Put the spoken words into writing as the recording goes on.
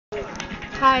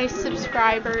Hi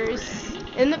subscribers.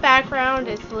 In the background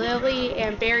is Lily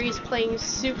and Barry's playing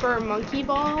Super Monkey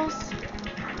Balls.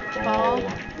 Ball.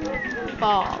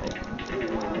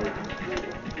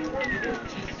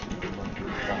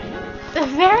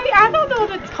 I don't know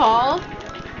what it's called.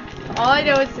 All I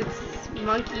know is it's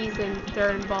monkeys and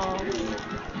they're in balls.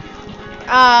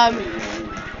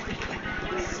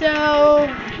 So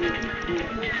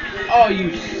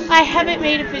I haven't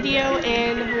made a video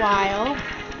in a while,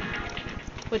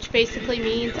 which basically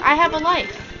means I have a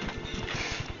life.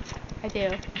 I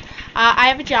do. I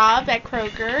have a job at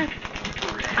Kroger.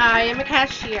 I am a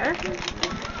cashier.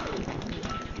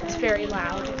 It's very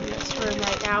loud in this room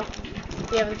right now.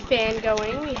 We have the fan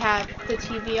going, we have the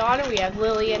TV on, and we have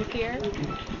Lily in here.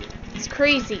 It's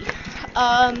crazy.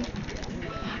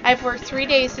 I've worked 3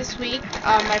 days this week,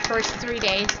 my first 3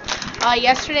 days.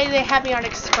 Yesterday they had me on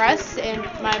Express, and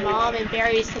my mom and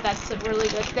Barry said that's a really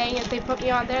good thing. If they put me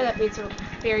on there, that means a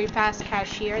very fast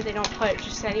cashier. They don't put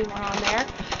just anyone on there.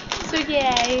 So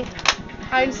yay,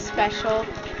 I'm special.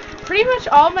 Pretty much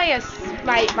all my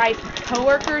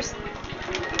coworkers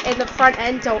in the front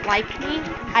end don't like me.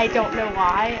 I don't know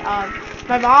why.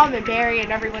 My mom and Barry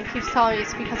and everyone keeps telling me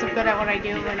it's because I'm good at what I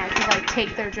do and I can like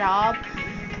take their job.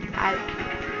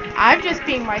 I'm just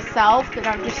being myself and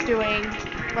I'm just doing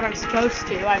what I'm supposed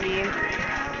to. I mean,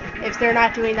 if they're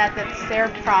not doing that, that's their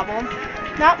problem,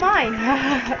 not mine.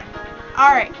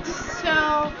 Alright,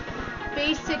 so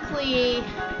basically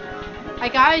I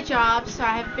got a job, so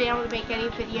I haven't been able to make any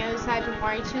videos I've been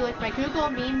wanting to. Like my Google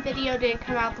meme video didn't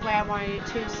come out the way I wanted it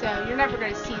to, so you're never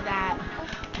going to see that.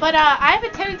 But I have a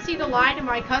tendency to lie to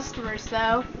my customers,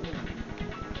 though.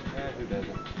 Who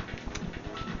doesn't?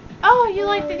 Oh, you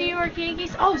like the New York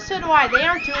Yankees? Oh, so do I. They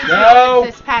aren't doing good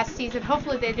this past season.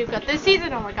 Hopefully they do good this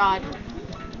season. Oh my God.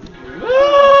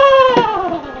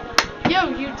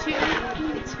 Yo, YouTube,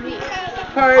 it's me.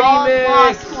 Party mix.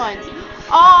 Lost ones.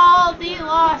 All the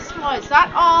lost ones,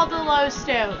 not all the low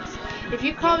stones. If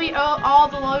you call me all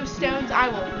the low stones, I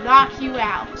will knock you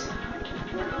out.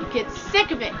 You get sick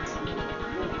of it.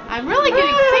 I'm really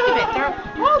getting sick of it. They're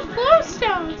all the low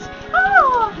stones.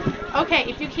 Oh. Okay,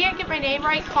 if you can't get my name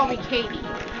right, call me Katie.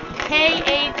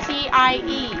 Katie.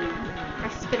 I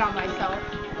spit on myself.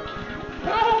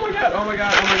 Oh my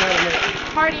god.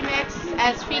 Party mix,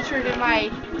 as featured in my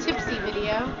Tipsy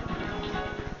video.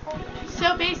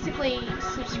 So basically,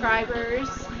 subscribers,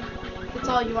 that's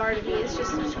all you are to me, it's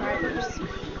just subscribers.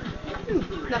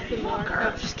 Nothing more. No,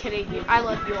 I'm just kidding. I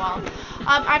love you all.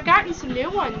 I've gotten some new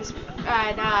ones,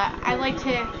 and I'd like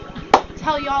to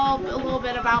tell y'all a little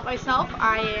bit about myself.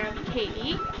 I am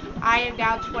Katie. I am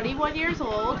now 21 years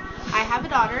old. I have a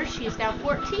daughter. She is now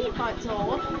 14 months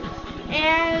old.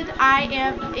 And I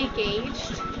am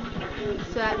engaged.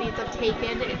 So that means I'm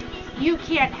taken. You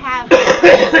can't have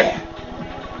it.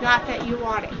 Not that you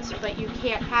want it, but you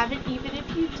can't have it even if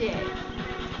you did.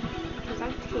 Because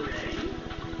I'm taken.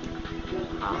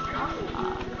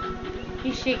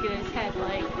 He's shaking his head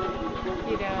like,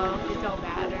 you know, it don't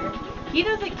matter. He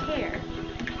doesn't care.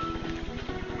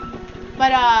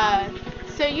 But,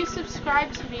 so you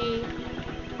subscribe to me.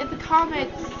 In the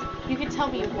comments, you can tell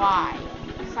me why.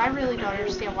 Because I really don't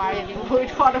understand why anyone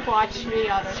would want to watch me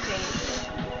on a page.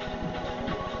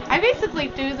 I basically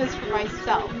do this for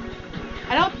myself.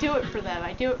 I don't do it for them.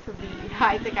 I do it for me.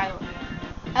 I think I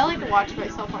like to watch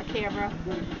myself on camera.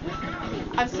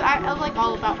 I'm like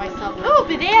all about myself. Ooh,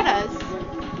 bananas!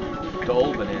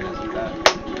 Gold bananas at that.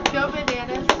 Go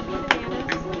bananas.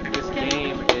 This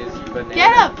game is bananas.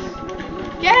 Get him!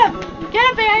 Get him! Get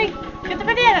him, Barry! Get the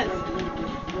bananas!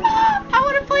 Ah, I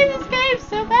want to play this game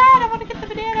so bad. I want to get the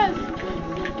bananas.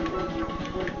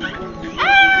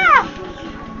 Ah!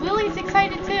 Lily's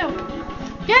excited too.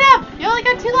 Get him! You only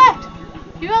got 2 left.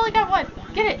 You only got 1.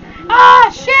 Get it.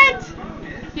 Ah, shit!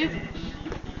 You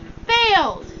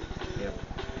failed. Yep.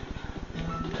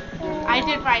 I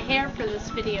did my hair for this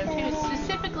video too,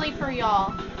 specifically for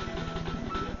y'all.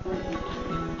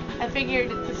 I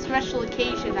figured it's a special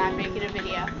occasion that I'm making a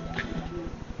video.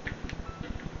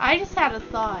 I just had a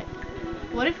thought.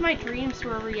 What if my dreams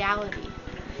were reality?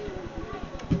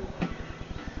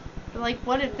 Like,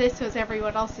 what if this was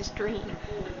everyone else's dream?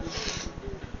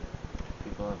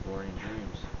 People have boring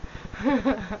dreams.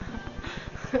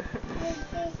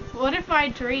 What if my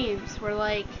dreams were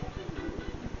like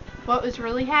what was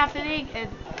really happening and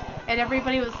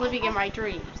everybody was living in my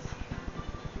dreams?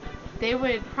 They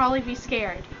would probably be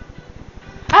scared.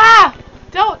 Ah!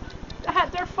 Don't!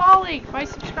 They're falling! My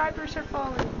subscribers are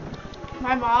falling.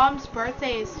 My mom's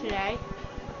birthday is today.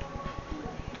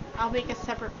 I'll make a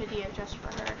separate video just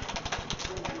for her.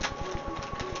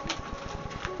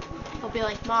 I'll be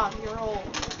like, Mom, you're old.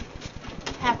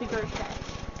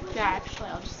 birthday. Yeah, actually,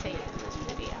 I'll just say it in this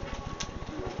video.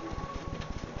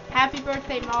 Happy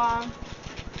birthday, Mom.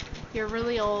 You're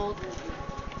really old.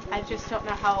 I just don't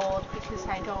know how old because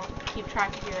I don't keep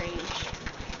track of your age.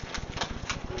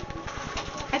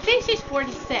 I think she's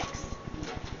 46.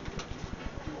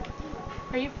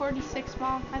 Are you 46,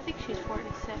 Mom? I think she's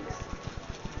 46.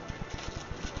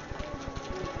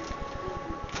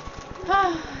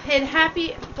 And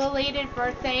happy belated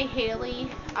birthday, Haley.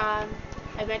 I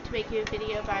meant to make you a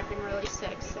video, but I've been really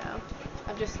sick, so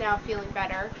I'm just now feeling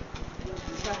better.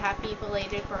 So happy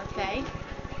belated birthday.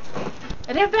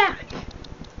 And I'm back!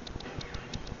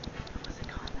 What's it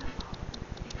called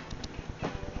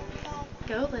that?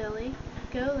 Go, Lily.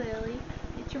 Go, Lily.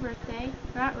 It's your birthday.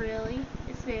 Not really.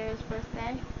 It's Nana's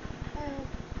birthday.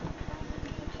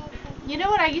 You know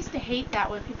what? I used to hate that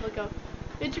when people go,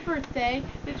 it's your birthday.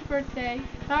 It's your birthday.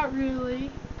 Not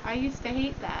really. I used to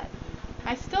hate that.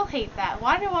 I still hate that.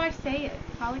 Why do I say it?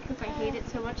 Probably because I hate it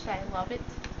so much that I love it.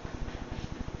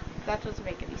 That doesn't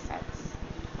make any sense.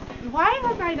 Why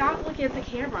am I not looking at the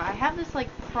camera? I have this like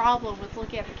problem with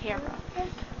looking at the camera.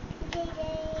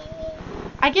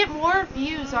 I get more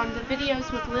views on the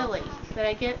videos with Lily than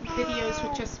I get videos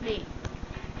with just me.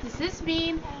 Does this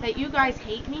mean that you guys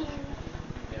hate me?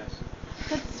 Yes.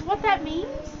 That's what that means?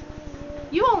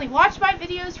 You only watch my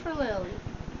videos for Lily.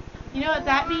 You know what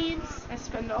that means? I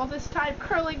spend all this time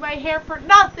curling my hair for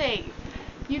nothing.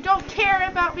 You don't care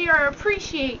about me or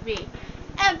appreciate me.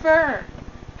 Ever.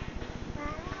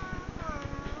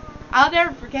 I'll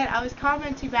never forget, I was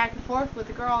commenting back and forth with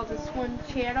a girl on this one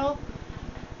channel.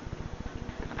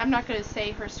 I'm not going to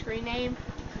say her screen name.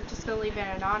 I'm just going to leave it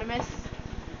anonymous.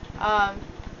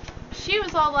 She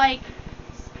was all like,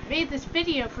 made this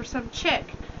video for some chick.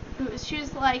 She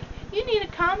was like, you need to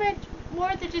comment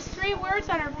more than just 3 words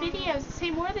on our videos. Say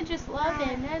more than just love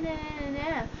it. Nah, nah, nah,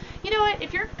 nah. You know what?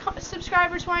 If your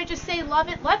subscribers want to just say love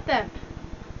it, let them.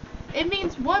 It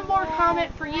means one more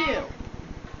comment for you.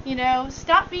 You know,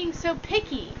 stop being so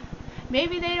picky.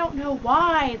 Maybe they don't know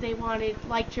why they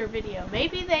liked your video.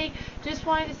 Maybe they just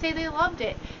wanted to say they loved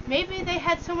it. Maybe they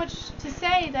had so much to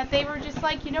say that they were just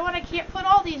like, you know what, I can't put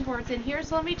all these words in here,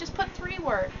 so let me just put 3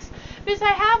 words. Because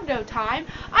I have no time.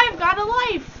 I've got a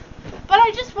life. But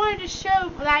I just wanted to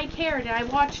show that I cared and I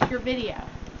watched your video.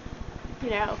 You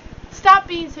know, stop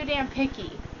being so damn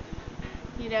picky.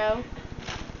 You know,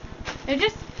 and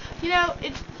just, you know,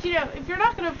 if you're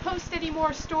not going to post any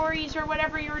more stories or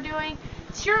whatever you're doing,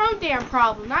 it's your own damn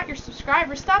problem, not your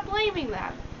subscribers. Stop blaming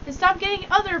them. And stop getting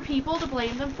other people to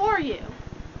blame them for you.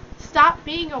 Stop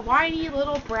being a whiny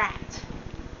little brat.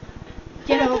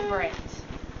 Get over it.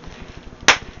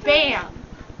 Bam.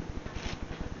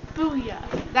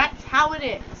 Booyah. That's how it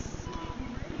is.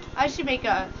 I should make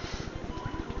a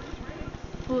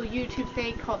little YouTube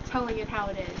thing called Telling It How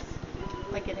It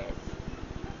Is. Like it is.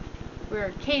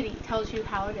 Where Katie tells you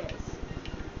how it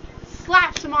is.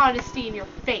 Slap some honesty in your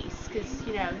face, because,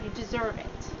 you know, you deserve it.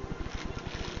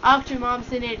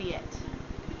 Octomom's an idiot.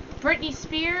 Britney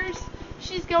Spears,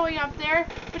 she's going up there,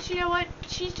 but you know what?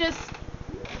 She's just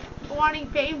wanting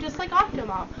fame just like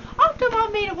Octomom.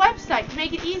 Octomom made a website to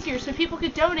make it easier so people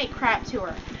could donate crap to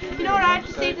her. You know what I have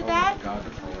to say to that? Oh my god,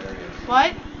 that's hilarious.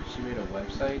 What? She made a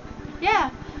website?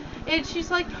 Yeah. And she's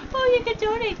like, oh, you can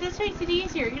donate. This makes it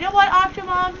easier. You know what,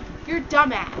 Octomom? You're a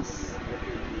dumbass.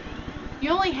 You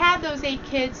only had those 8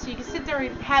 kids so you can sit there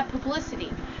and have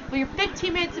publicity. Well, your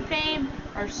 15 minutes of fame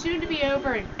are soon to be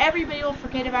over and everybody will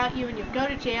forget about you and you'll go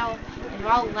to jail and you'll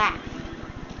all laugh.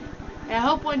 And I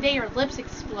hope one day your lips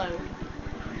explode.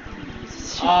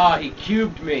 Ah, he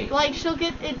cubed me. Like, she'll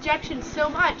get injections so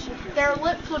much, their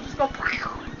lips will just go...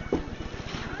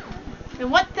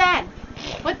 And what then?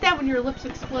 What then when your lips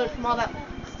explode from all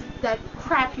that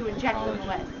crap you inject them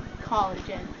with?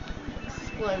 Collagen.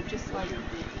 Explode just like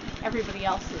everybody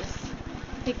else's.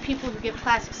 I think people who get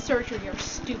plastic surgery are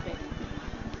stupid.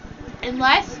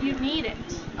 Unless you need it.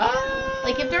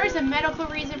 Like, if there is a medical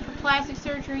reason for plastic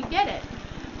surgery, get it.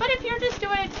 But if you're just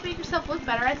doing it to make yourself look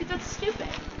better, I think that's stupid.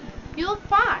 You look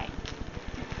fine.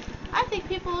 I think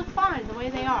people look fine the way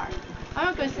they are. I'm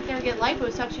not going to sit there and get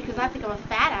liposuction because I think I'm a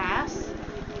fat ass.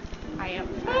 I am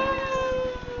a fat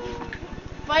ass.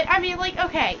 But, I mean, like,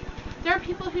 okay. There are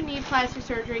people who need plastic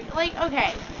surgery. Like,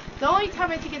 okay. The only time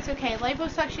I think it's okay,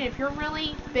 liposuction, if you're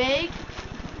really big,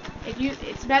 if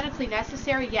it's medically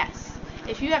necessary, yes.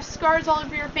 If you have scars all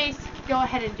over your face, go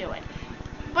ahead and do it.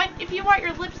 But if you want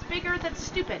your lips bigger, that's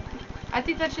stupid. I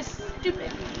think that's just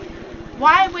stupid.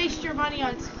 Why waste your money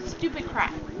on stupid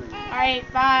crap? Alright,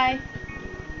 bye.